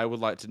 I would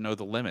like to know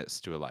the limits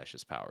to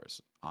Elisha's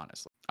powers,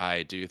 honestly.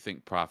 I do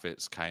think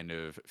prophets kind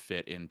of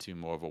fit into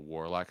more of a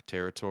warlock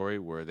territory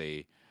where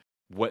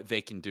what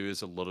they can do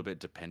is a little bit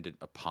dependent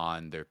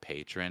upon their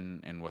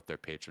patron and what their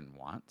patron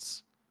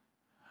wants.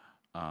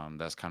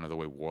 That's kind of the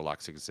way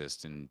warlocks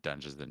exist in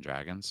Dungeons and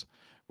Dragons,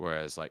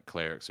 whereas like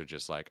clerics are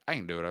just like, I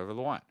can do whatever I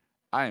want.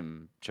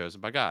 I'm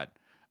chosen by God.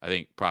 I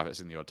think prophets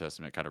in the Old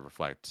Testament kind of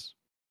reflect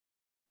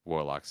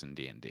warlocks in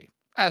D&D.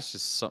 That's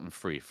just something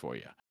free for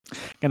you.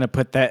 Gonna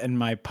put that in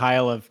my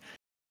pile of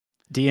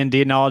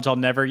D&D knowledge I'll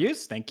never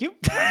use. Thank you.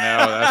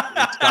 No,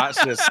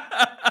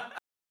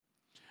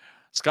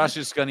 Scott's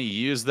just going to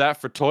use that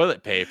for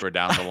toilet paper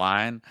down the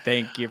line.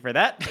 Thank you for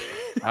that.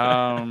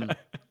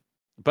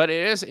 But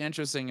it is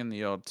interesting in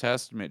the Old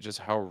Testament just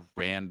how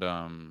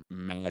random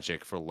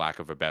magic, for lack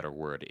of a better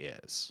word,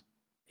 is.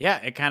 Yeah,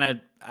 it kind of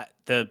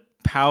the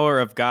power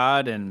of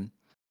God and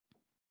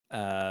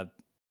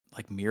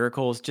like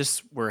miracles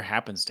just were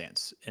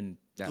happenstance, and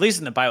at least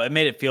in the Bible, it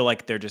made it feel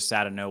like they're just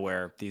out of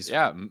nowhere.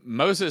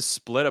 Moses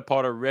split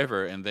apart a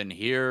river, and then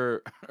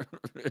here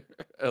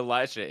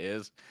Elisha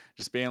is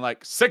just being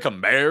like, sick 'em,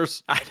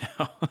 bears. I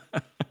know.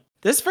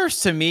 This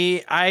verse, to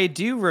me, I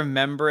do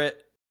remember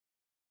it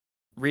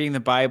reading the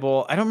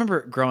Bible. I don't remember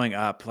it growing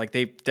up. Like,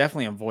 they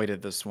definitely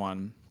avoided this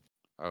one.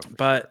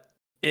 But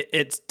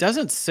it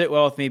doesn't sit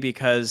well with me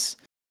because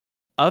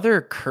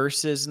other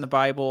curses in the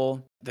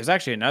Bible, there's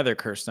actually another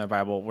curse in the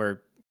Bible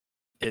where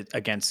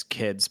against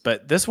kids,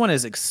 but this one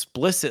is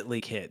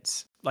explicitly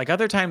kids. like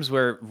other times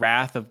where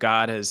wrath of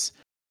God has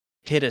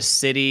hit a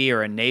city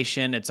or a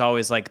nation, it's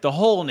always like the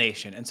whole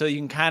nation. And so you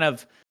can kind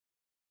of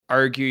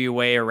argue your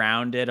way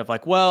around it of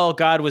like, well,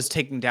 God was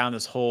taking down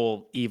this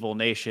whole evil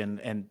nation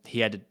and he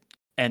had to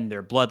end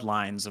their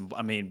bloodlines. And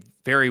I mean,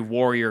 very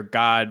warrior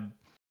God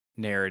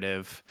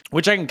narrative,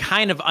 which I can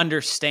kind of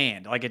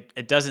understand. Like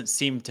it doesn't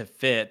seem to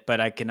fit, but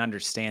I can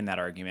understand that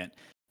argument.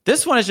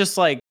 This one is just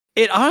like,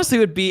 it honestly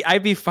would be,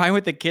 I'd be fine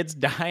with the kids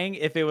dying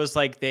if it was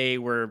like they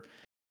were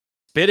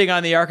spitting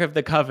on the Ark of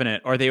the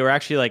Covenant or they were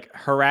actually like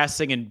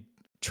harassing and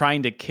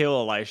trying to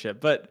kill Elisha.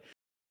 But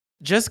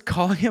just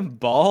calling him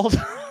bald,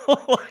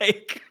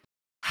 like,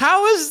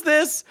 how is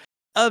this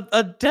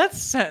a death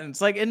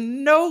sentence? Like,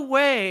 in no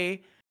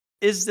way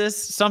is this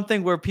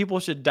something where people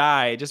should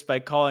die just by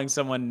calling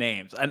someone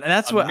names. And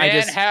that's what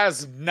man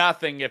has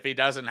nothing if he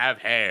doesn't have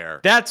hair.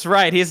 That's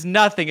right. He's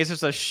nothing. It's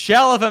just a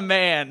shell of a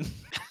man.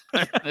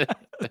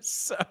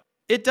 So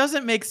it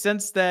doesn't make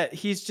sense that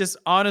he's just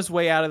on his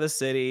way out of the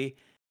city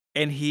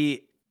and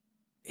he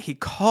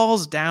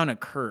calls down a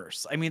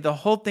curse. I mean, the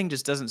whole thing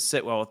just doesn't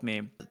sit well with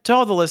me. To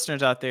all the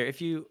listeners out there, if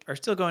you are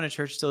still going to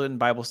church, still in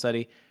Bible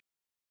study,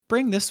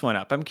 bring this one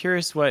up. I'm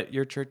curious what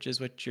your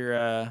churches, what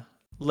your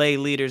lay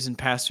leaders and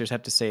pastors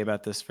have to say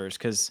about this verse,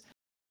 because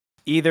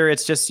either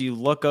it's just you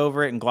look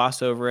over it and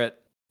gloss over it,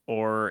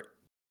 or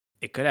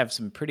it could have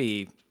some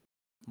pretty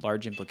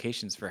large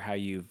implications for how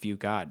you view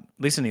God,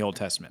 at least in the Old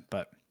Testament.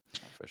 But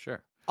for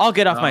sure, I'll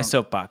get off my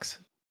soapbox.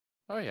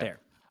 Oh yeah. There.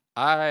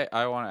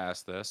 I want to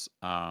ask this.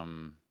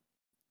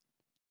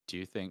 Do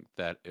you think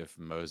that if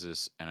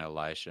Moses and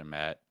Elisha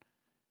met,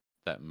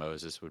 that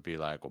Moses would be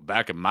like, well,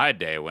 back in my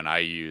day when I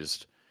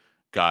used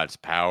God's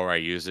power, I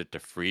used it to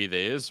free the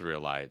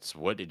Israelites.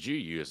 What did you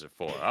use it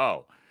for?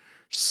 Oh,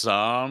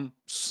 some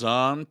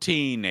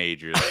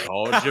teenagers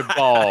called you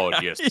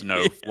bald, you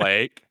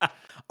snowflake.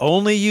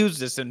 Only use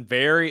this in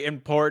very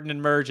important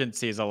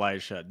emergencies,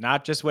 Elisha,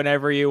 not just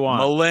whenever you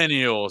want.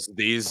 Millennials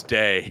these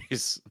days.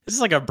 This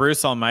is like a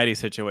Bruce Almighty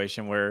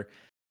situation where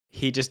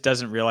he just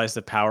doesn't realize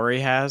the power he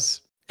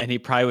has. And he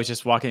probably was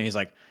just walking and he's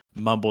like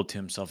mumbled to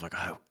himself, like,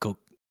 oh, go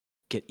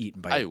get eaten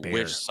by a bear. I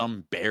wish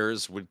some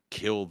bears would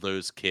kill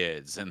those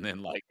kids. And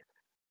then like,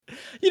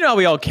 you know,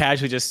 we all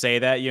casually just say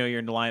that, you know, you're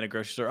in the line at a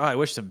grocery store. Oh, I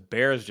wish some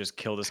bears would just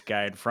kill this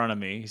guy in front of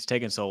me. He's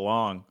taking so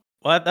long.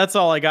 Well, that's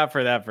all I got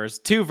for that verse.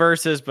 2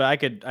 verses, but I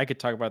could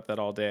talk about that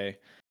all day.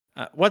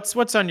 What's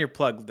on your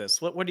plug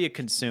list? What are you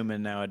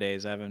consuming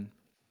nowadays, Evan?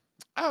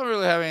 I don't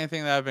really have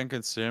anything that I've been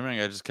consuming.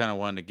 I just kind of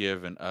wanted to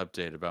give an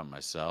update about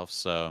myself.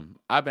 So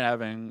I've been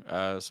having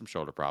some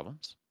shoulder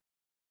problems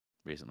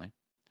recently,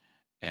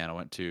 and I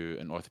went to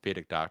an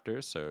orthopedic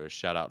doctor. So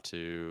shout out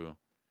to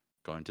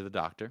going to the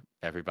doctor.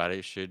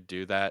 Everybody should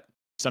do that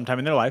sometime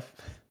in their life.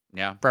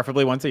 Yeah,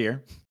 preferably once a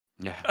year.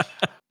 Yeah.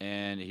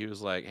 And he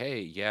was like, hey,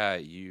 yeah,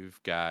 you've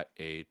got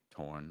a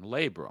torn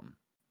labrum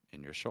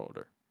in your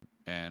shoulder.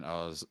 And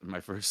it's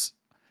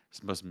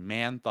the most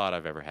man thought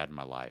I've ever had in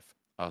my life.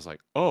 I was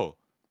like, oh,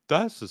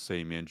 that's the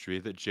same injury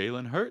that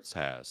Jalen Hurts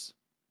has.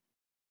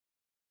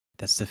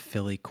 That's the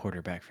Philly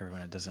quarterback for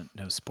everyone that doesn't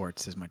know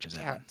sports as much as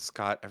Evan. Yeah,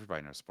 Scott,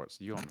 everybody knows sports.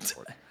 You don't know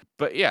sports.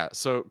 But yeah,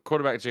 so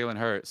quarterback Jalen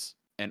Hurts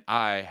and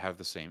I have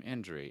the same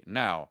injury.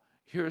 Now,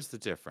 here's the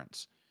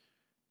difference.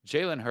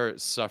 Jalen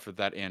Hurts suffered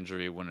that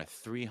injury when a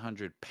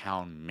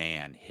 300-pound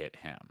man hit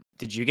him.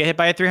 Did you get hit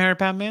by a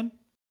 300-pound man?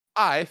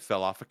 I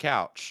fell off a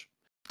couch.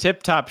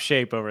 Tip-top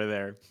shape over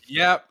there.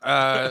 Yep.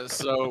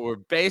 So we're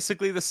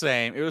basically the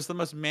same. It was the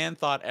most man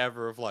thought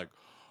ever of like,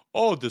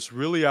 oh, this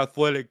really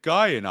athletic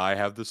guy and I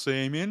have the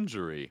same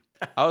injury.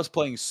 I was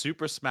playing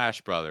Super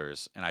Smash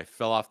Brothers and I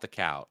fell off the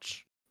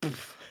couch. And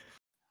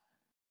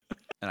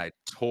I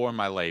tore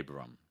my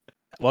labrum.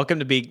 Welcome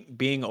to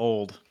being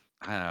old.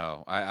 I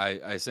know.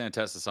 I sent a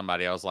text to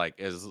somebody. I was like,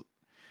 is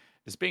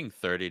being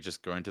 30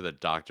 just going to the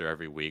doctor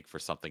every week for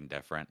something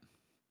different?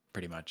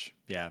 Pretty much.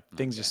 Yeah.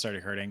 Things just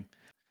started hurting.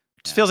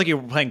 It just feels like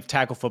you're playing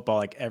tackle football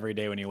like every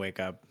day when you wake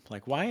up.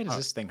 Like, why does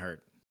this thing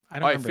hurt?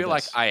 I feel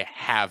like I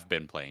have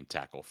been playing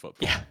tackle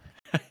football. Yeah.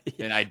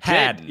 And I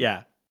did.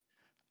 Yeah.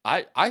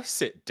 I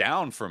sit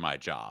down for my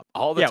job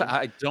all the time.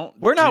 I don't.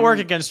 We're not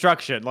working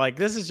construction. Like,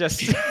 this is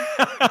just.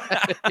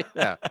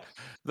 Yeah.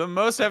 The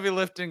most heavy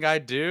lifting I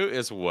do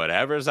is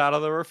whatever's out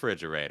of the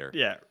refrigerator.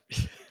 Yeah.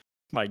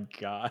 My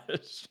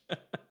gosh.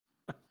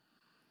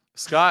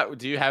 Scott,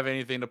 do you have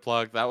anything to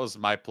plug? That was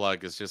my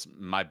plug. It's just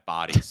my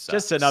body sucks.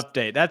 Just an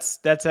update.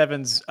 That's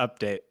Evan's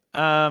update.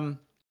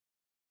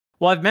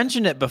 Well, I've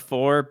mentioned it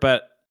before,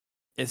 but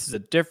this is a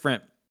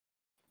different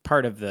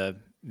part of the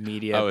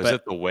media. Oh, is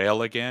it the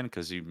whale again?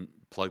 Because you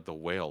plugged the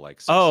whale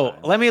like 6 times.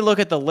 times. Let me look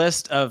at the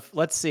list of,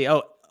 let's see.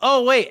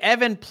 Oh, wait,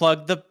 Evan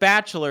plugged The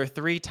Bachelor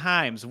 3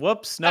 times.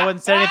 Whoops, no one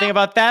said anything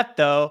about that,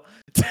 though.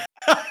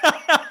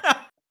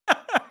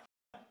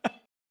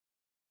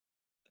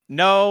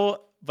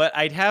 No, but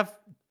I'd have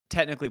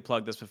technically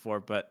plugged this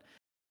before, but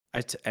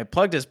I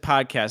plugged his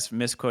podcast,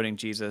 Misquoting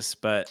Jesus,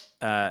 but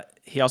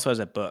he also has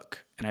a book,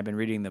 and I've been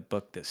reading the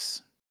book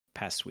this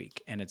past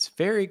week, and it's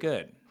very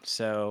good.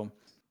 So,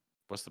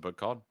 what's the book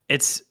called?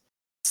 It's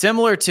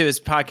similar to his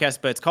podcast,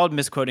 but it's called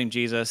Misquoting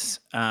Jesus.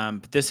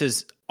 But this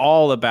is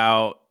all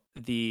about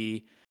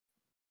the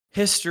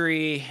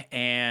history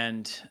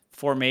and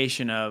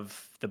formation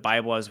of the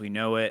Bible as we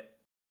know it.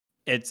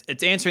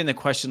 It's answering the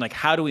question, like,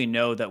 how do we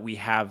know that we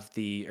have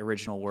the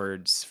original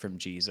words from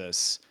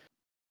Jesus,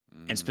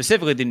 and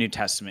specifically the New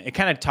Testament? It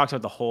kind of talks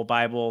about the whole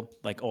Bible,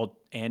 like Old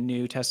and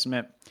New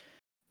Testament,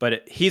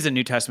 but he's a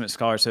New Testament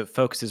scholar, so it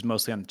focuses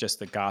mostly on just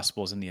the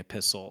Gospels and the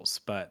epistles.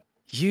 But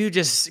you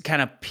just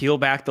kind of peel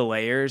back the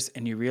layers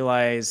and you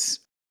realize,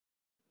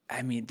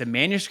 I mean, the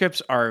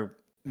manuscripts are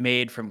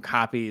made from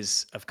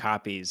copies of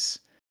copies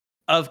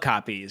of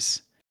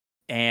copies.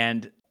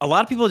 And a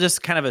lot of people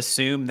just kind of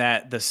assume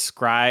that the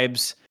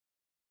scribes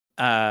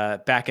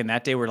back in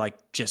that day were like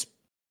just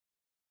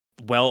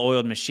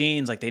well-oiled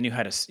machines. Like they knew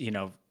how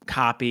to,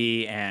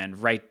 copy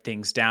and write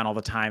things down all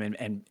the time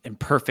and in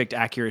perfect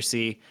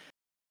accuracy.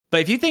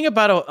 But if you think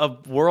about a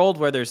world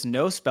where there's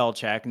no spell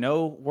check,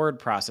 no word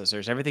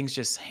processors, everything's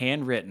just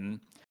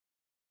handwritten.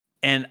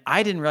 And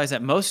I didn't realize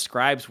that most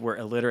scribes were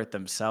illiterate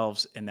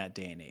themselves in that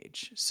day and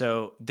age.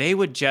 So they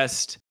would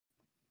just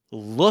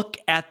look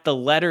at the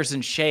letters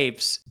and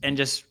shapes and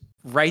just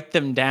write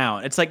them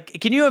down. It's like,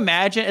 can you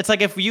imagine? It's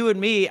like if you and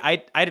me, I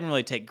didn't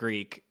really take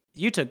Greek.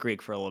 You took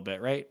Greek for a little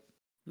bit, right?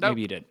 Nope.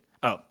 Maybe you did.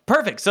 Oh,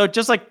 perfect. So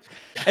just like,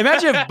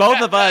 imagine if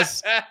both of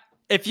us,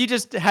 if you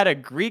just had a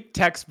Greek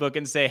textbook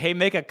and say, hey,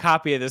 make a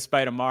copy of this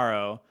by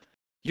tomorrow,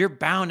 you're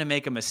bound to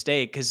make a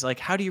mistake. Cause like,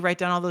 how do you write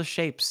down all those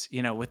shapes,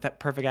 with that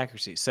perfect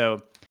accuracy?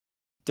 So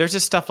there's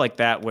just stuff like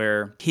that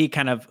where he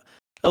kind of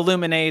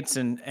illuminates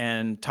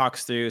and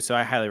talks through. So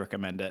I highly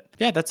recommend it.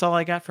 Yeah, that's all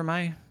I got for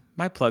my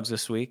plugs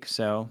this week.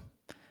 So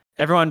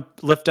everyone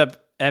lift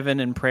up Evan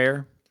in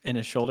prayer in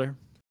his shoulder.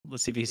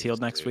 Let's see if he's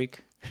healed next week.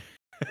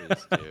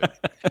 Please do.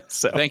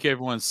 So thank you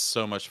everyone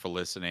so much for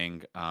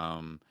listening.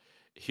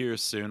 Here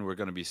soon we're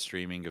going to be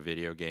streaming a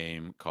video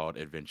game called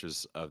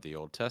Adventures of the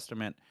Old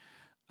Testament.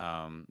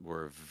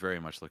 We're very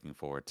much looking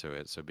forward to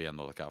it. So be on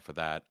the lookout for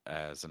that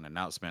as an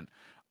announcement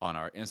on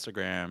our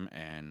Instagram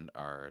and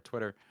our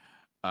Twitter.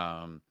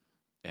 And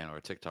our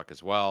TikTok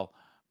as well.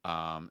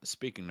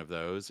 Speaking of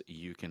those,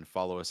 you can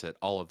follow us at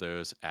all of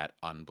those at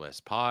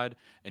UnblessedPod,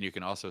 and you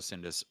can also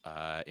send us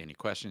any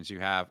questions you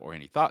have or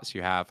any thoughts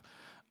you have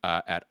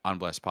at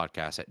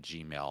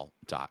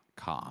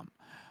unblessedpodcast@gmail.com.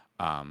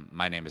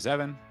 My name is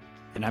Evan.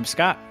 And I'm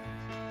Scott.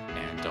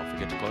 And don't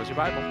forget to close your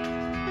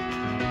Bible.